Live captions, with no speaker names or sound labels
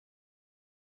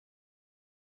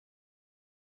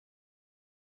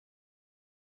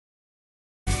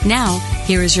Now,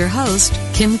 here is your host,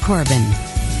 Kim Corbin.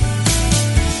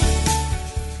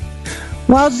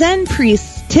 While Zen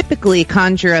priests typically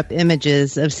conjure up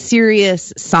images of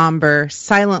serious, somber,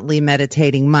 silently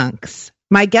meditating monks,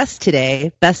 my guest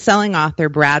today, best-selling author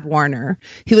Brad Warner,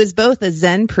 who is both a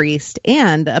Zen priest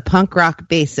and a punk rock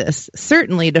bassist,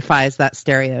 certainly defies that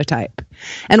stereotype.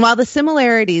 And while the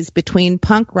similarities between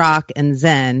punk rock and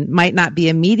Zen might not be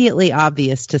immediately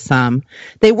obvious to some,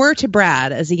 they were to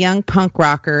Brad as a young punk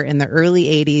rocker in the early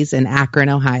 80s in Akron,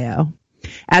 Ohio.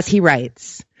 As he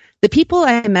writes, "The people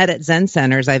I met at Zen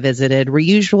centers I visited were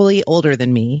usually older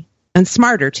than me, and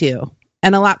smarter too,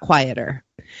 and a lot quieter.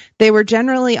 They were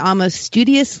generally almost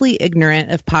studiously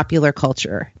ignorant of popular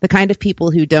culture, the kind of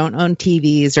people who don't own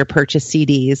TVs or purchase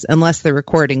CDs unless they're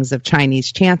recordings of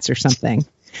Chinese chants or something.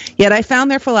 Yet I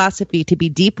found their philosophy to be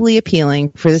deeply appealing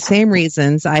for the same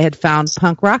reasons I had found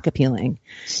punk rock appealing.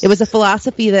 It was a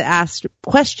philosophy that asked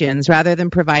questions rather than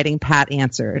providing pat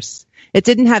answers. It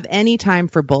didn't have any time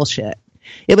for bullshit.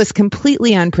 It was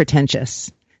completely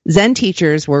unpretentious. Zen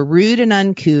teachers were rude and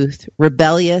uncouth,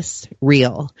 rebellious,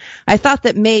 real. I thought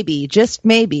that maybe, just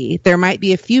maybe, there might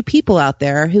be a few people out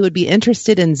there who would be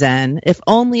interested in Zen if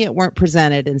only it weren't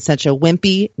presented in such a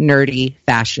wimpy, nerdy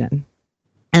fashion."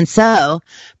 And so,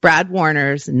 Brad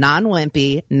Warner's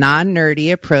non-wimpy,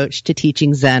 non-nerdy approach to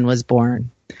teaching Zen was born.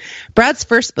 Brad's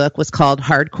first book was called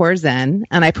Hardcore Zen,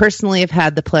 and I personally have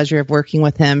had the pleasure of working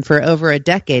with him for over a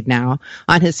decade now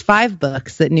on his 5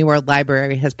 books that New World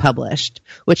Library has published,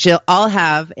 which all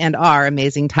have and are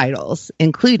amazing titles,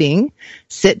 including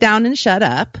Sit Down and Shut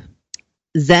Up,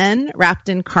 Zen Wrapped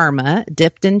in Karma,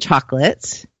 Dipped in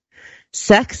Chocolate,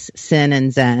 Sex, Sin,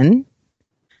 and Zen,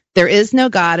 There Is No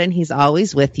God and He's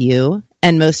Always With You,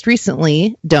 and most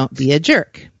recently, Don't Be a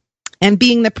Jerk. And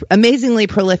being the amazingly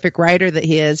prolific writer that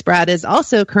he is, Brad is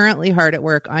also currently hard at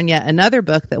work on yet another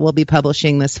book that we'll be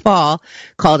publishing this fall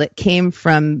called It Came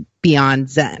From Beyond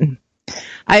Zen.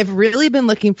 I've really been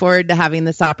looking forward to having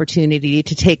this opportunity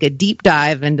to take a deep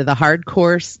dive into the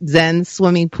hardcore Zen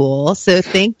swimming pool. So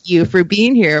thank you for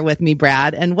being here with me,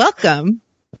 Brad, and welcome.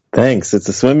 Thanks. It's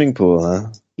a swimming pool, huh?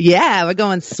 Yeah, we're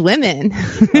going swimming.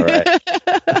 All right.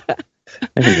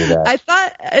 I can do that. I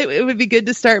thought it would be good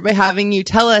to start by having you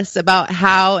tell us about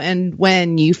how and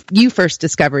when you first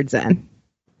discovered Zen.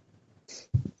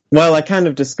 Well, I kind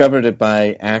of discovered it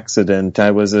by accident.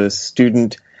 I was a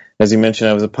student, as you mentioned,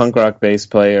 I was a punk rock bass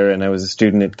player, and I was a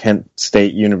student at Kent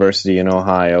State University in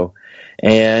Ohio.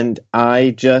 And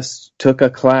I just took a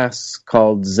class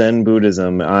called Zen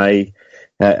Buddhism. I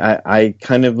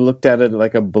kind of looked at it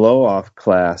like a blow-off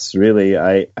class, really.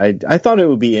 I thought it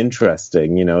would be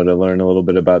interesting, to learn a little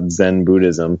bit about Zen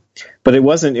Buddhism. But it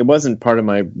wasn't part of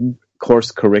my course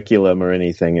curriculum or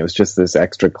anything. It was just this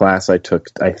extra class I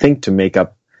took, I think, to make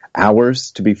up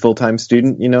hours to be full-time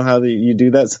student. You know how you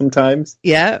do that sometimes?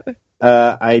 Yeah.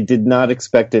 I did not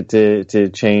expect it to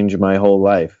change my whole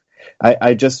life.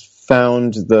 I just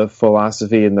found the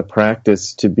philosophy and the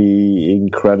practice to be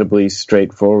incredibly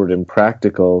straightforward and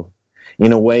practical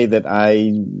in a way that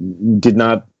I did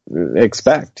not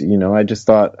expect. I just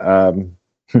thought, I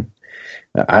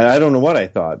don't know what I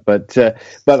thought, but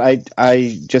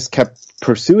I just kept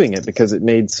pursuing it because it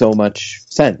made so much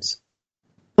sense.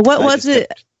 What was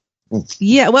it?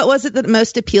 Yeah, what was it that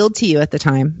most appealed to you at the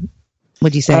time,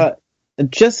 would you say?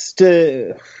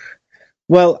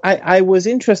 Well, I was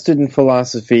interested in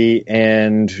philosophy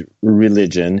and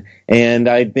religion, and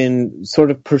I'd been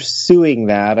sort of pursuing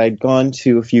that. I'd gone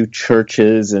to a few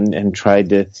churches and tried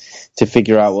to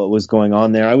figure out what was going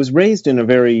on there. I was raised in a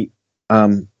very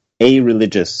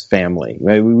a-religious family.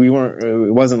 Right? We weren't.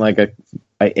 It wasn't like a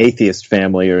atheist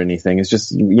family or anything. It's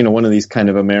just one of these kind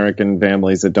of American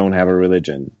families that don't have a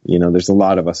religion. There's a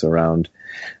lot of us around.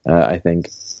 I think.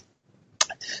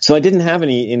 So I didn't have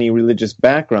any religious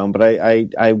background, but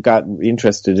I got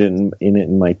interested in it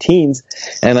in my teens,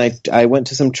 and I went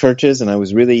to some churches, and I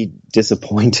was really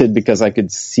disappointed because I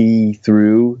could see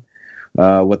through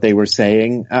what they were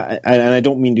saying. And I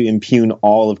don't mean to impugn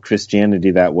all of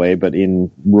Christianity that way, but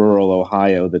in rural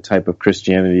Ohio, the type of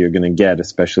Christianity you're going to get,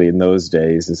 especially in those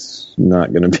days, is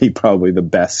not going to be probably the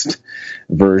best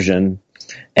version.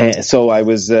 And so I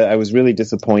was really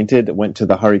disappointed. I went to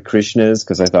the Hare Krishnas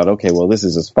because I thought, okay, well, this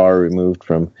is as far removed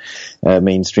from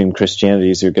mainstream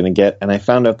Christianity as you're going to get. And I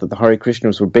found out that the Hare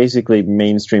Krishnas were basically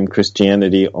mainstream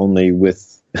Christianity only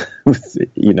with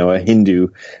a Hindu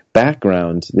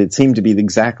background. It seemed to be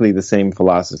exactly the same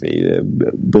philosophy.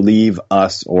 Believe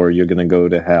us or you're going to go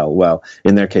to hell. Well,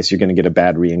 in their case, you're going to get a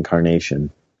bad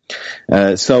reincarnation.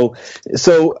 So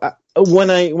when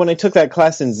I took that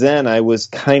class in Zen, I was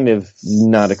kind of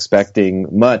not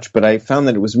expecting much, but I found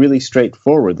that it was really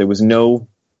straightforward. There was no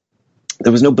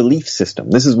belief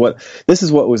system. This is what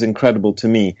was incredible to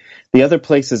me. The other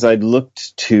places I'd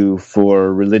looked to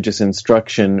for religious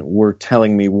instruction were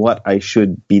telling me what I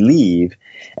should believe,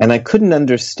 and I couldn't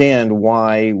understand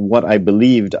why what I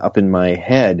believed up in my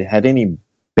head had any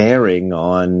bearing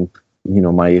on,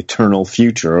 my eternal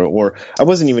future, or I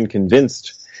wasn't even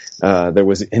convinced there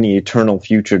was any eternal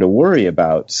future to worry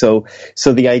about. So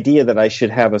the idea that I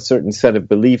should have a certain set of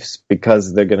beliefs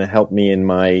because they're going to help me in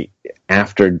my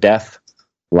after-death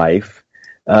life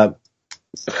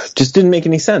just didn't make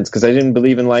any sense, because I didn't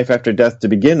believe in life after death to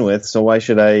begin with. So why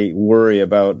should I worry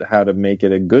about how to make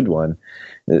it a good one?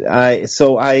 I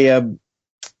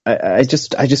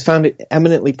just found it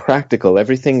eminently practical.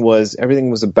 Everything was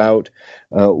about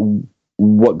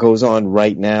what goes on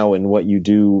right now and what you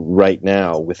do right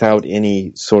now, without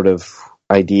any sort of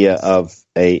idea of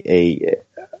a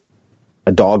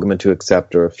dogma to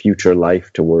accept or a future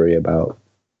life to worry about.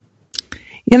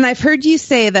 And I've heard you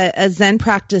say that a Zen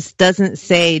practice doesn't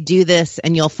say do this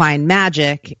and you'll find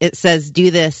magic. It says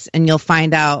do this and you'll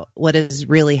find out what is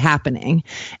really happening.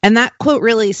 And that quote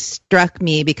really struck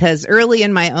me, because early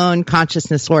in my own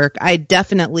consciousness work, I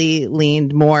definitely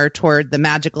leaned more toward the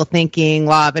magical thinking,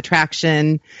 law of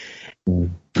attraction,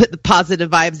 put the positive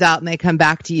vibes out and they come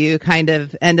back to you kind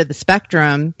of end of the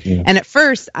spectrum. Yeah. And at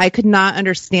first, I could not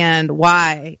understand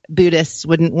why Buddhists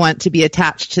wouldn't want to be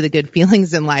attached to the good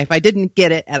feelings in life. I didn't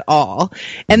get it at all.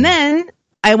 And then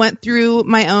I went through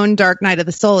my own dark night of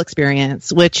the soul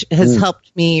experience, which has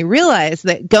helped me realize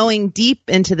that going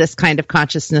deep into this kind of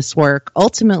consciousness work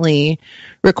ultimately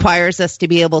requires us to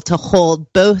be able to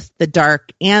hold both the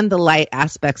dark and the light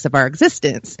aspects of our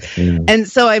existence. And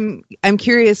so I'm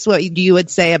curious what you would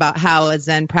say about how a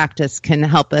Zen practice can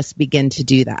help us begin to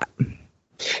do that.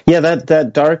 Yeah,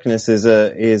 that darkness is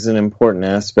an important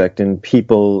aspect, and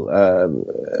people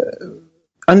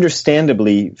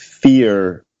understandably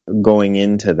fear going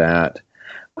into that.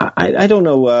 I don't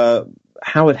know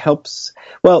how it helps.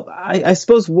 Well, I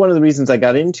suppose one of the reasons I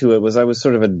got into it was I was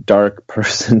sort of a dark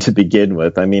person to begin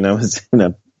with. I mean, I was in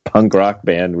a punk rock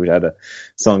band. We had a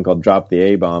song called "Drop the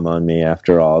A-Bomb on Me,"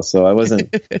 after all. So I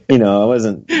wasn't, I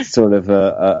wasn't sort of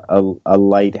a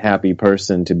light, happy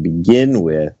person to begin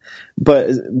with.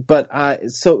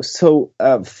 So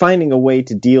finding a way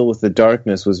to deal with the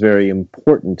darkness was very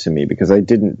important to me, because I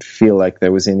didn't feel like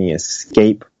there was any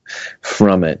escape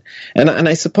from it. And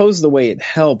I suppose the way it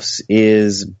helps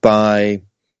is by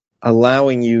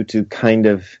allowing you to kind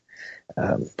of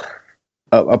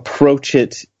approach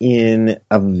it in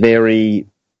a very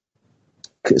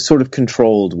sort of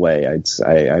controlled way,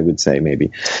 I would say,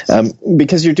 maybe.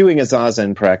 Because you're doing a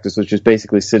Zazen practice, which is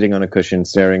basically sitting on a cushion,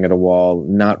 staring at a wall,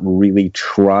 not really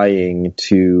trying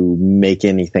to make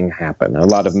anything happen. A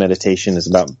lot of meditation is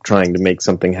about trying to make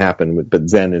something happen, but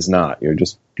Zen is not. You're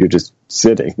just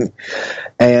sitting.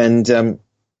 And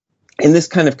in this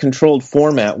kind of controlled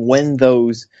format, when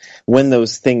those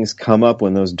things come up,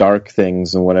 when those dark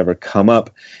things and whatever come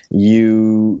up,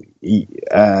 you're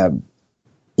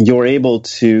able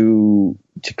to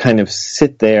kind of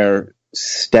sit there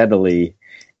steadily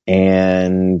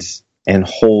and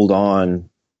hold on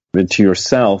to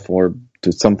yourself, or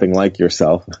to something like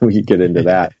yourself. We get into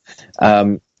that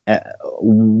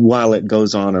while it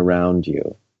goes on around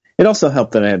you. It also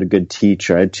helped that I had a good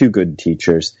teacher. I had two good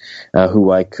teachers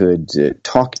who I could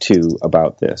talk to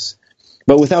about this,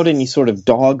 but without any sort of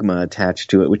dogma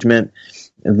attached to it, which meant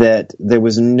that there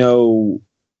was no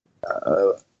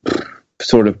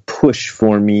sort of push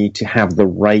for me to have the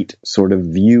right sort of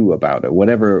view about it.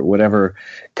 Whatever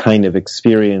kind of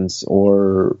experience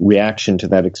or reaction to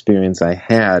that experience I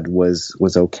had was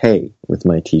okay with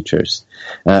my teachers,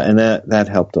 and that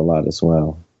helped a lot as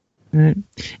well. Right.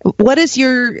 What does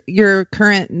your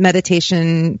current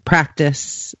meditation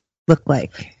practice look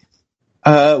like?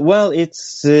 Well,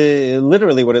 it's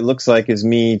literally what it looks like is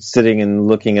me sitting and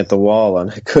looking at the wall on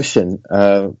a cushion.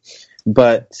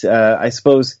 But I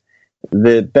suppose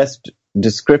the best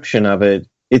description of it,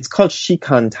 it's called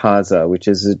shikantaza, which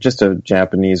is just a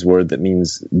Japanese word that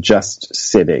means just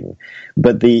sitting.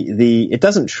 But it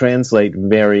doesn't translate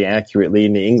very accurately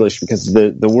into English, because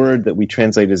the word that we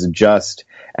translate as just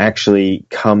actually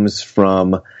comes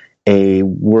from a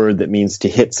word that means to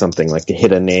hit something, like to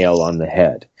hit a nail on the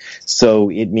head. So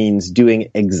it means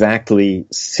doing exactly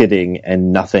sitting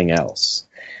and nothing else.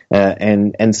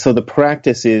 And so the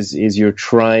practice is you're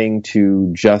trying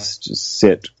to just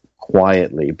sit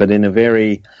quietly, but in a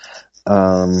very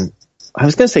I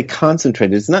was going to say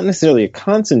concentrated. It's not necessarily a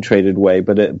concentrated way,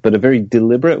 but a very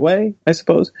deliberate way, I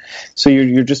suppose. So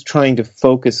you're just trying to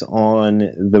focus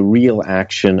on the real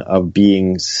action of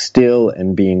being still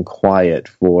and being quiet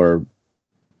for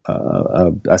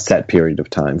a set period of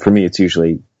time. For me, it's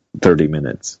usually 30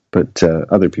 minutes, but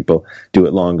other people do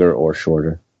it longer or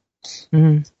shorter.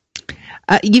 Mm-hmm.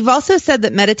 You've also said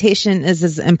that meditation is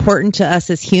as important to us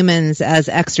as humans as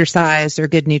exercise or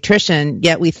good nutrition,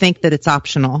 yet we think that it's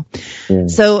optional. Yeah.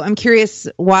 So I'm curious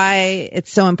why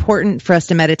it's so important for us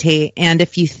to meditate, and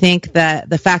if you think that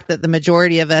the fact that the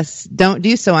majority of us don't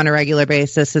do so on a regular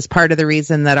basis is part of the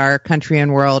reason that our country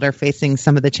and world are facing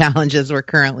some of the challenges we're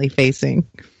currently facing.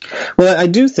 Well, I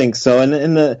do think so.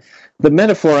 And the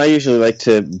metaphor I usually like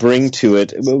to bring to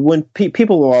it, when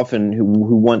people often who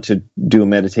want to do a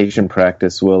meditation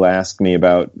practice will ask me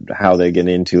about how they get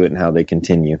into it and how they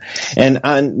continue.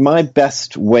 And my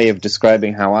best way of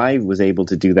describing how I was able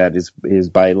to do that is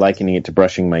by likening it to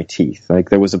brushing my teeth.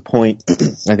 Like there was a point,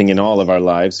 I think in all of our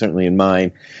lives, certainly in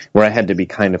mine, where I had to be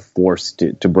kind of forced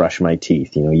to brush my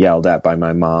teeth, yelled at by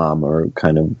my mom or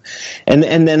kind of, and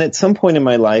then at some point in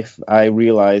my life, I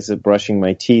realized that brushing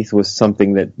my teeth was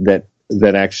something that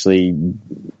actually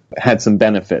had some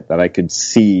benefit that I could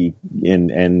see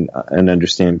and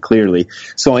understand clearly.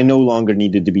 So I no longer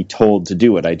needed to be told to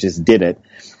do it. I just did it.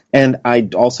 And I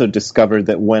also discovered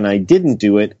that when I didn't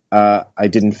do it, I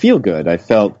didn't feel good. I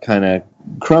felt kind of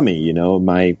crummy,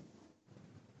 my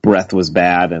breath was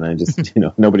bad and I just,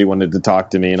 nobody wanted to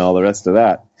talk to me and all the rest of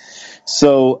that.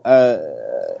 So now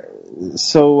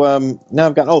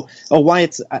I've got, why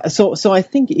it's, so I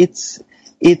think it's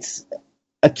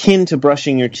akin to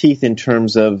brushing your teeth in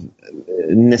terms of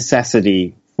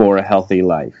necessity for a healthy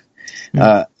life.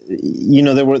 There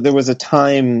was a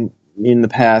time in the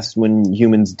past when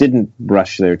humans didn't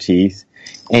brush their teeth,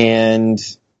 and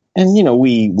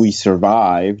we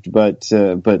survived, but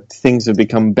things have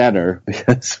become better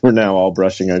because we're now all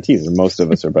brushing our teeth, or most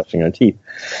of us are brushing our teeth.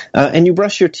 And you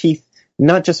brush your teeth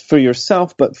not just for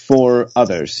yourself, but for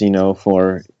others,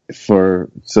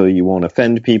 so you won't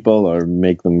offend people or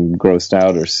make them grossed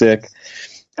out or sick.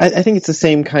 I think it's the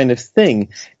same kind of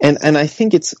thing. And I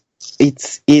think it's a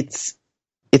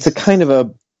kind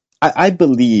of I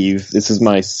believe, this is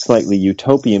my slightly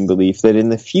utopian belief, that in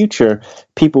the future,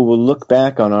 people will look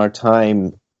back on our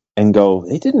time and go,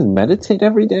 they didn't meditate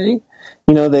every day.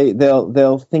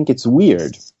 They'll think it's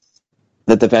weird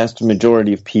that the vast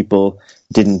majority of people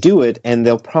didn't do it, and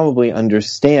they'll probably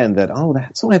understand that,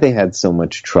 that's why they had so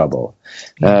much trouble.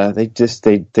 They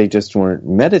just weren't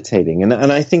meditating. And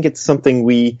I think it's something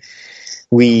we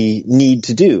need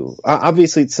to do.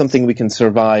 Obviously, it's something we can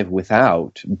survive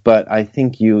without, but I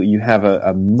think you have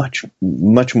a much,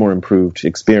 much more improved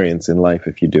experience in life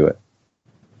if you do it.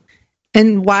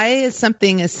 And why is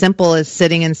something as simple as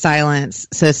sitting in silence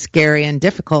so scary and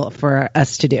difficult for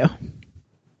us to do?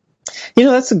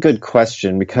 That's a good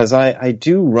question, because I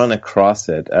do run across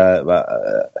it.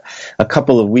 A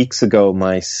couple of weeks ago,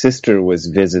 my sister was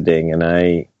visiting, and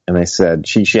I said,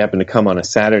 she happened to come on a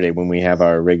Saturday when we have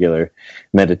our regular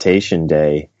meditation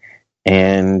day,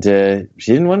 and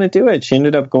she didn't want to do it. She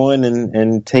ended up going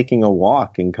and taking a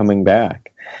walk and coming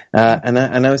back. And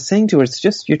I was saying to her,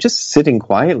 you're just sitting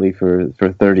quietly for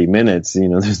 30 minutes.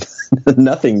 There's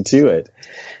nothing to it.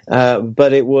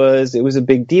 But it was a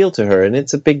big deal to her, and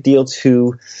it's a big deal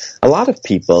to a lot of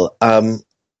people.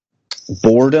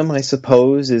 Boredom, I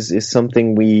suppose, is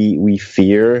something we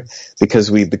fear because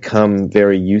we've become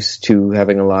very used to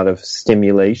having a lot of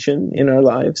stimulation in our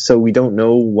lives. So we don't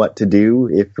know what to do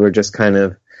if we're just kind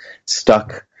of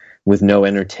stuck with no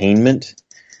entertainment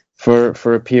for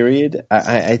a period.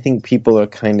 I think people are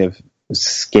kind of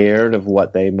scared of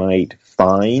what they might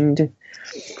find.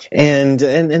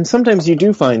 And sometimes you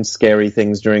do find scary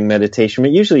things during meditation,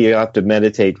 but usually you have to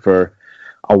meditate for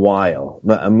a while.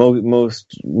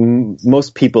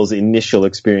 Most people's initial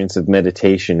experience of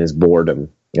meditation is boredom.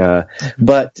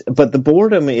 But the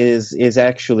boredom is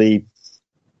actually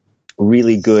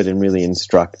really good and really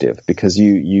instructive, because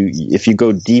if you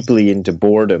go deeply into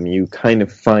boredom, you kind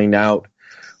of find out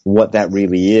what that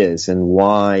really is and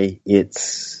why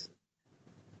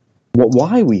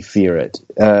we fear it,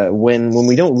 when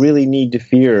we don't really need to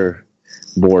fear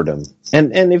boredom.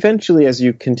 And eventually, as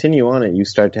you continue on it, you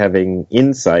start having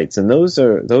insights, and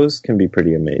those can be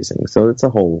pretty amazing. So it's a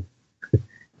whole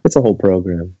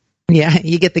program. Yeah,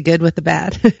 you get the good with the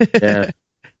bad. Yeah.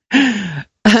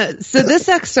 So this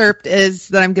excerpt that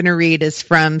I'm going to read is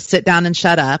from Sit Down and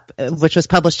Shut Up, which was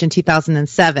published in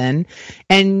 2007.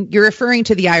 And you're referring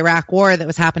to the Iraq War that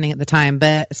was happening at the time,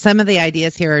 but some of the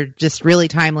ideas here are just really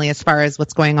timely as far as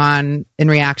what's going on in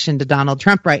reaction to Donald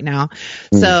Trump right now.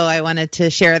 So I wanted to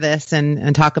share this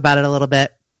and talk about it a little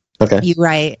bit. Okay. You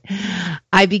write,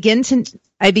 I began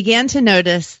to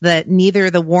notice that neither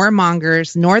the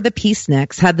warmongers nor the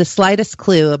peaceniks had the slightest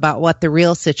clue about what the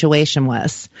real situation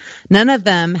was. None of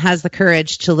them has the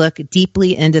courage to look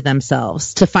deeply into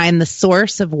themselves, to find the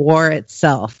source of war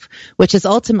itself, which is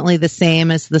ultimately the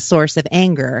same as the source of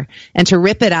anger, and to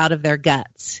rip it out of their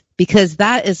guts, because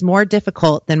that is more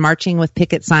difficult than marching with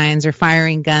picket signs or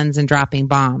firing guns and dropping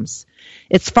bombs.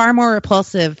 It's far more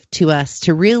repulsive to us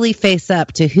to really face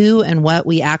up to who and what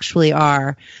we actually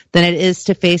are than it is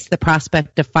to face the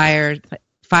prospect of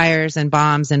fires and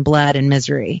bombs and blood and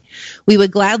misery. We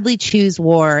would gladly choose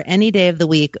war any day of the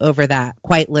week over that,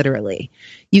 quite literally.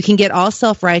 You can get all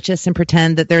self-righteous and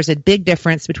pretend that there's a big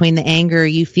difference between the anger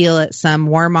you feel at some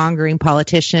warmongering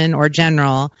politician or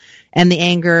general and the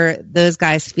anger those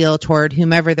guys feel toward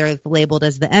whomever they're labeled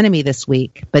as the enemy this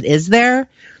week. But is there?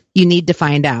 You need to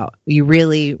find out. You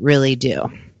really, really do.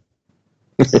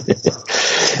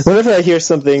 Whenever I hear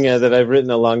something that I've written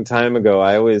a long time ago,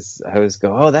 I always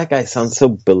go, "Oh, that guy sounds so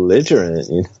belligerent."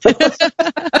 You know?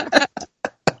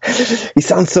 He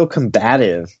sounds so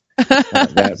combative.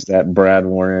 That Brad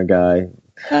Warner guy.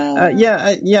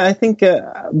 I think,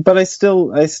 but I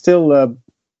still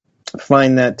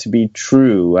find that to be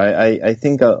true. I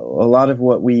think a lot of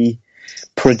what we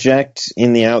project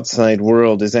in the outside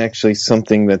world is actually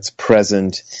something that's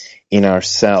present in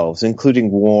ourselves,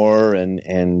 including war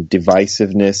and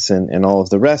divisiveness and all of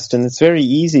the rest. And it's very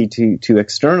easy to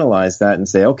externalize that and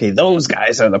say, okay, those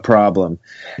guys are the problem.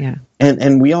 Yeah.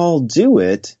 And we all do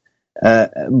it.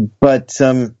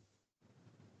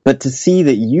 But to see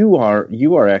that you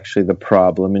are actually the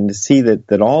problem, and to see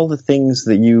that all the things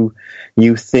that you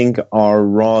think are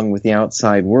wrong with the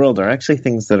outside world are actually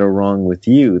things that are wrong with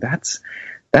you, that's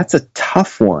a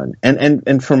tough one.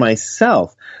 And for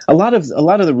myself, a lot of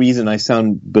the reason I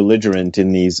sound belligerent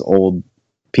in these old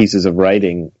pieces of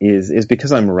writing is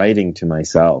because I'm writing to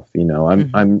myself. You know,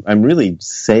 I'm really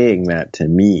saying that to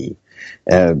me,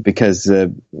 because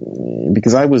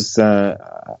I was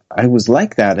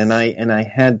like that, and I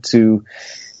had to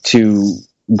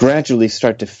gradually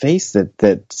start to face that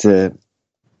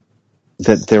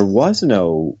there was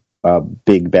no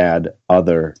big bad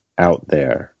other out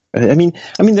there. I mean,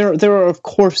 there are of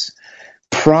course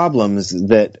problems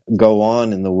that go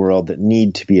on in the world that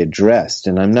need to be addressed,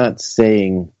 and I'm not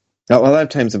saying, a lot of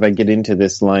times if I get into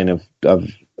this line of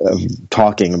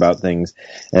talking about things,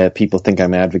 people think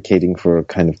I'm advocating for a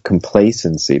kind of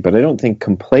complacency, but I don't think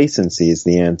complacency is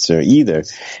the answer either.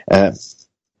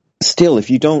 Still, if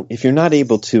you're not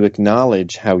able to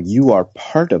acknowledge how you are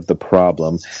part of the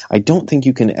problem, I don't think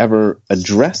you can ever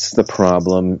address the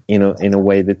problem in a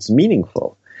way that's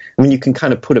meaningful. I mean, you can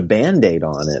kind of put a Band-Aid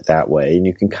on it that way, and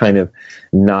you can kind of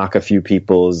knock a few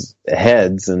people's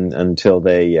heads until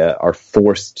they are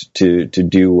forced to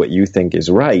do what you think is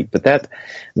right. But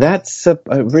that's a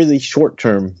really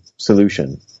short-term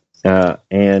solution,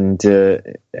 and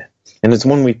it's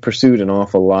one we've pursued an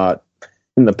awful lot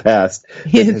in the past.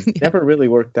 It has never really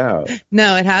worked out.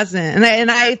 No, it hasn't. And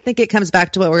I think it comes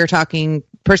back to what we were talking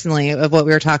personally of what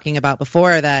we were talking about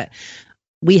before, that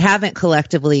we haven't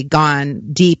collectively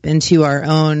gone deep into our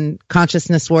own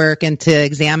consciousness work and to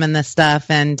examine this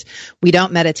stuff, and we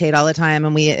don't meditate all the time,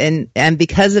 and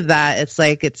because of that, it's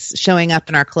like it's showing up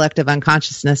in our collective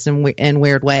unconsciousness in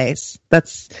weird ways.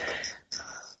 That's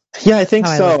I think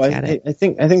so. I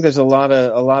think there's a lot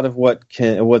of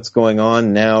what's going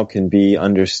on now can be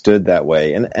understood that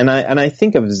way, and I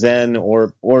think of Zen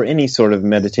or any sort of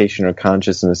meditation or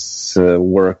consciousness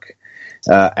work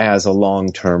as a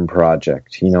long-term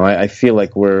project. You know, I feel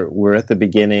like we're at the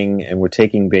beginning and we're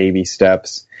taking baby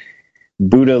steps.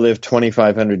 Buddha lived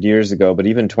 2,500 years ago, but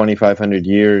even 2,500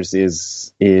 years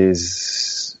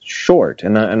is short.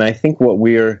 And I think what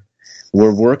we're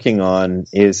working on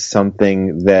is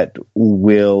something that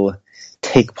will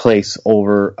take place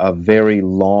over a very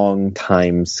long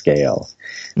time scale.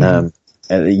 Mm-hmm.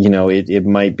 You know, it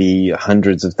might be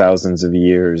hundreds of thousands of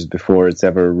years before it's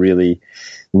ever really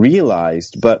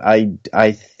realized, but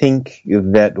I think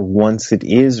that once it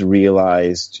is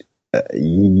realized,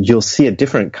 you'll see a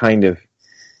different kind of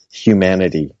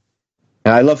humanity.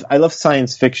 And I love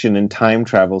science fiction and time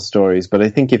travel stories, but I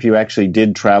think if you actually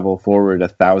did travel forward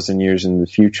 1,000 years in the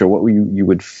future, what you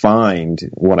would find,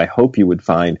 what I hope you would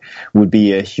find, would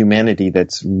be a humanity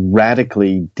that's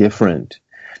radically different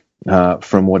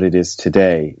from what it is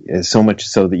today, so much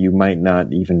so that you might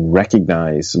not even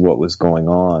recognize what was going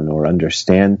on or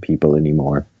understand people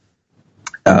anymore.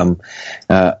 But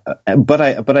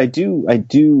I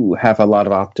do have a lot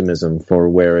of optimism for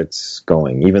where it's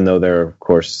going, even though there are, of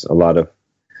course, a lot of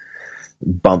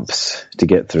bumps to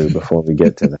get through before we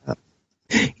get to that.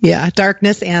 Yeah,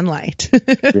 darkness and light.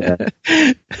 Yeah.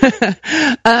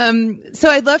 So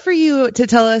I'd love for you to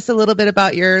tell us a little bit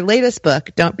about your latest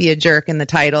book, Don't Be a Jerk, in the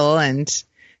title, and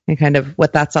kind of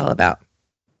what that's all about.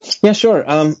 Yeah, sure.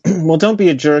 Well, Don't Be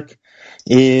a Jerk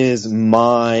is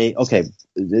okay.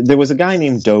 There was a guy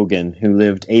named Dogen who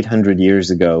lived 800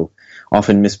 years ago,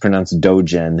 often mispronounced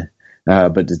Dogen,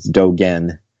 but it's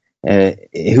Dogen,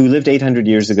 who lived 800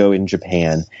 years ago in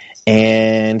Japan.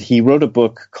 And he wrote a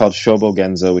book called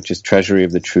Shobogenzo, which is Treasury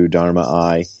of the True Dharma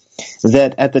Eye,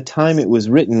 that at the time it was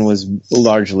written was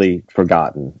largely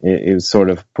forgotten. It was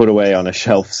sort of put away on a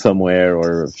shelf somewhere,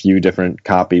 or a few different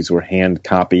copies were hand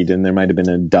copied, and there might have been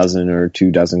a dozen or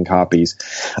 24 copies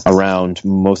around,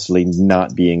 mostly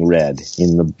not being read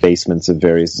in the basements of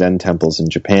various Zen temples in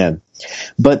Japan.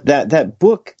 But that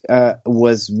book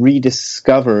was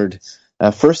rediscovered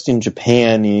first in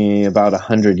Japan about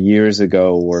 100 years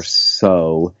ago or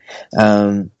so,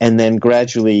 and then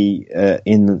gradually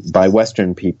by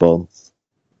Western people,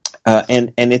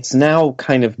 and it's now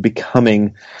kind of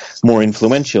becoming more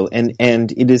influential, and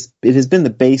it has been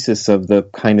the basis of the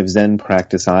kind of Zen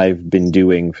practice I've been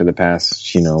doing for the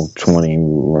past 20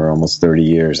 or almost 30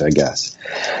 years, I guess.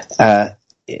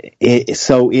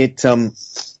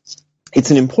 It's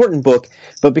an important book,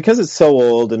 but because it's so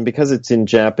old and because it's in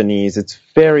Japanese, it's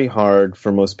very hard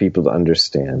for most people to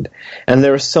understand. And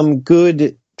there are some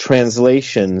good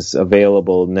translations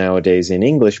available nowadays in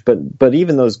English, but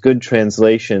even those good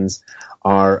translations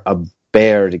are a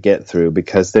bear to get through,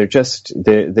 because they're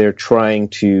trying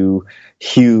to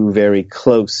hew very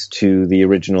close to the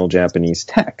original Japanese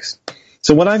text.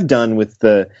 So what I've done with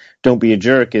the Don't Be a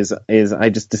Jerk is I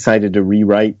just decided to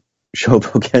rewrite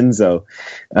Shobogenzo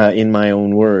in my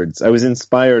own words. I was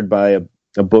inspired by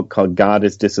a book called God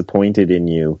is Disappointed in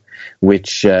You, in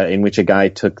which a guy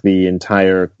took the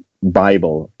entire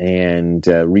Bible and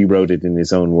rewrote it in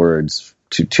his own words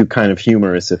to kind of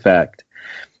humorous effect.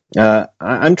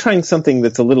 I'm trying something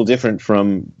that's a little different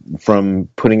from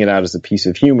putting it out as a piece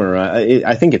of humor.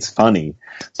 I think it's funny,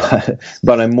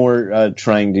 but I'm more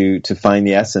trying to find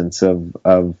the essence of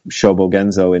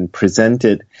Shobogenzo and present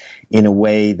it in a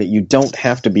way that you don't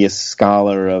have to be a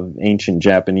scholar of ancient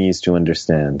Japanese to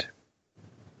understand.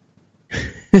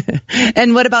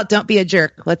 And what about Don't Be a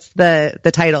Jerk? What's the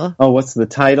title? Oh, what's the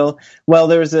title? Well,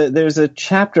 there's a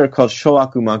chapter called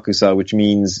Shoaku Makusa, which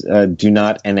means do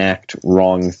not enact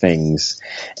wrong things.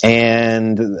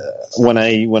 And when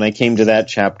I came to that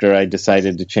chapter, I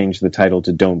decided to change the title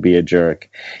to Don't Be a Jerk.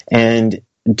 And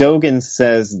Dogen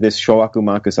says this Shoaku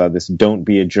Makusa, this Don't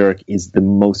Be a Jerk, is the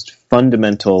most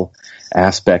fundamental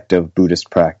aspect of Buddhist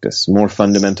practice, more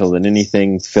fundamental than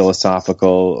anything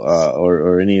philosophical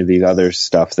or any of the other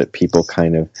stuff that people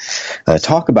kind of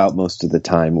talk about most of the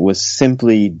time. Was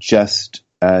simply just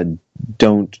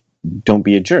don't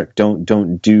be a jerk.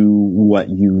 Don't do what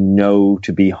you know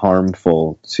to be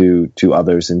harmful to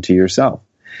others and to yourself.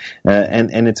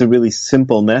 And it's a really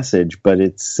simple message, but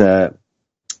it's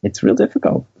real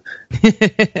difficult.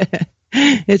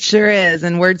 It sure is,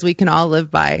 and words we can all live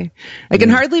by. I can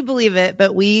hardly believe it,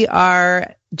 but we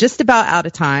are just about out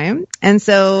of time. And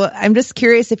so I'm just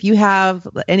curious if you have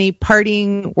any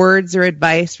parting words or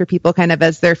advice for people kind of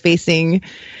as they're facing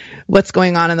what's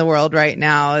going on in the world right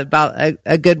now, about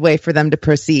a good way for them to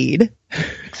proceed.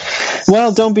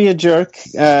 Well, don't be a jerk.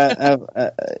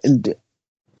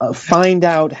 Find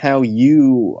out how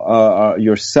you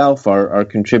yourself are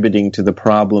contributing to the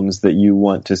problems that you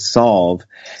want to solve,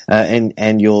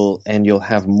 and you'll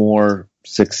have more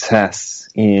success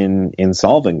in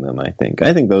solving them. I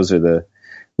think those are the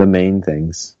main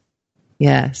things.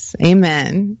 Yes,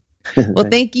 amen. Well,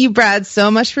 thank you, Brad,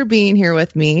 so much for being here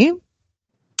with me. Well,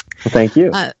 thank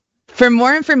you. For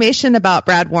more information about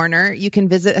Brad Warner, you can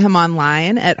visit him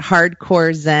online at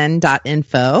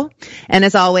hardcorezen.info. And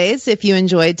as always, if you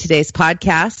enjoyed today's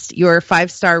podcast, your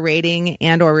 5-star rating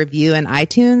and or review in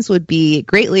iTunes would be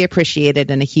greatly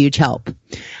appreciated and a huge help.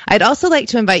 I'd also like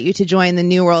to invite you to join the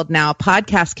New World Now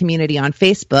podcast community on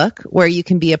Facebook, where you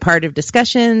can be a part of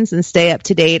discussions and stay up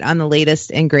to date on the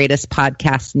latest and greatest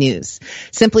podcast news.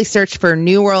 Simply search for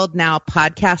New World Now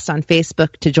podcast on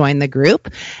Facebook to join the group,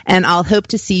 and I'll hope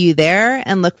to see you there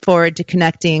and look forward to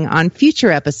connecting on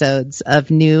future episodes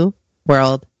of New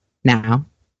World Now.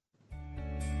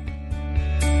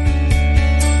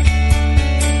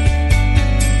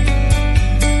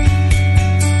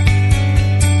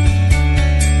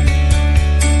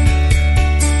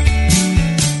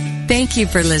 Thank you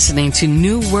for listening to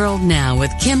New World Now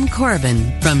with Kim Corbin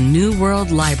from New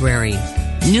World Library.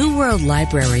 New World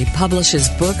Library publishes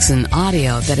books and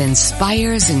audio that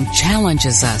inspires and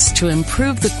challenges us to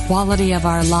improve the quality of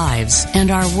our lives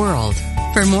and our world.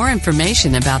 For more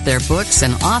information about their books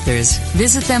and authors,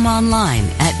 visit them online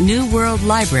at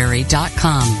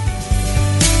newworldlibrary.com.